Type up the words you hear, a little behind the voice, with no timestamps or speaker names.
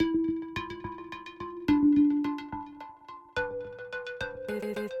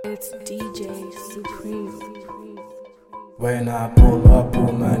It's DJ Supreme. When I pull up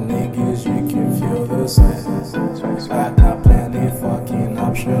with my niggas, you can feel the sense. I got plenty fucking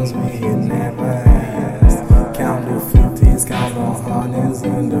options we hit never has. Count the 50s, count the hundreds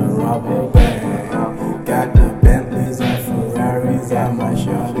in the rubber band. Got the Bentleys and Ferraris, I might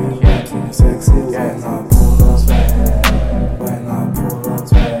shot it looking sexy when I pull up. When I pull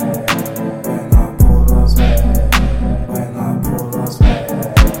up. When I pull up. When I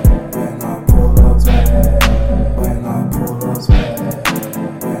pull up. When I pull up. When I pull up.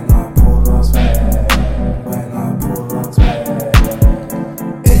 When I pull up. When I pull up.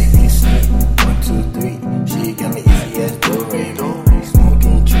 ABC, 1, 2, 3. She got me easy as do-re-mi.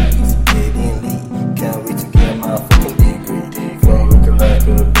 Smoking trees, getting lead. Can't wait to get my fucking degree. Flow looking like a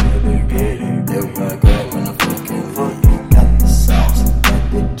baby. Everywhere I go when I fucking lead. Got the sauce, got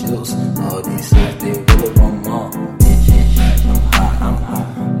the juice. All these hoes, they really want more. I'm hot.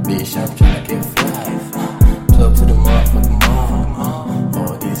 Bitch, I'm tryna get fly. Plug to the motherfucking mall.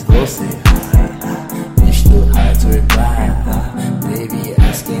 All these hoes say hi. Bitch, too high to reply. Baby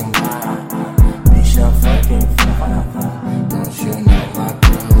asking why. Bitch, I'm fucking fine. Don't you know my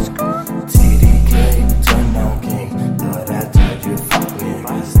girl? TDK, turn down king. Thought I told you fuck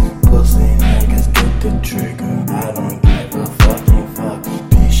niggas. Pussy niggas get the trigger. I don't give a fucking fuck.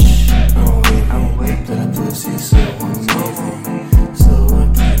 Bitch, I'm wavy. The pussy so amazing. So I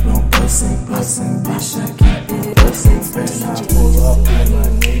keep on bustin'. Bitch, I keep on bustin'. When I pull up with my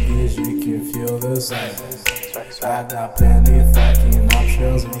niggas, you can feel the same. I got plenty fucking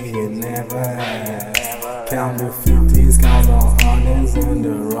options we hit never had. Count the 50s, count the hundreds in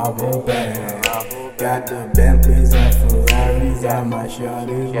the rubber band. Got the Bentleys and Ferraris, I might shot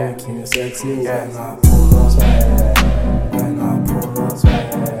it looking sexy when I pull up. When I pull up.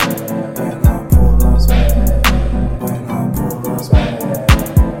 When I pull up. When I pull up.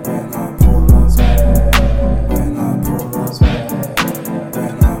 When I pull up. When I pull up.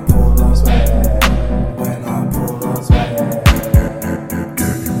 When I pull up. When I pull up.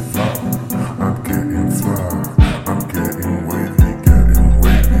 Getting fly, I'm getting fly, I'm getting wavy,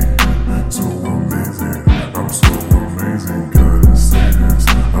 so amazing, I'm so amazing, gotta say this,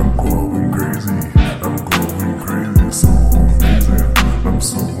 I'm going crazy, so amazing, I'm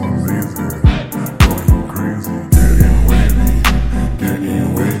so amazing, going crazy, getting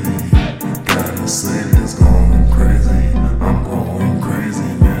wavy, gotta say this, going crazy, I'm going crazy,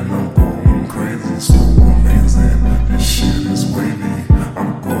 man, I'm going crazy, so amazing, this shit is wavy,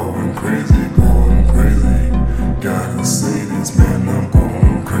 I'm going crazy.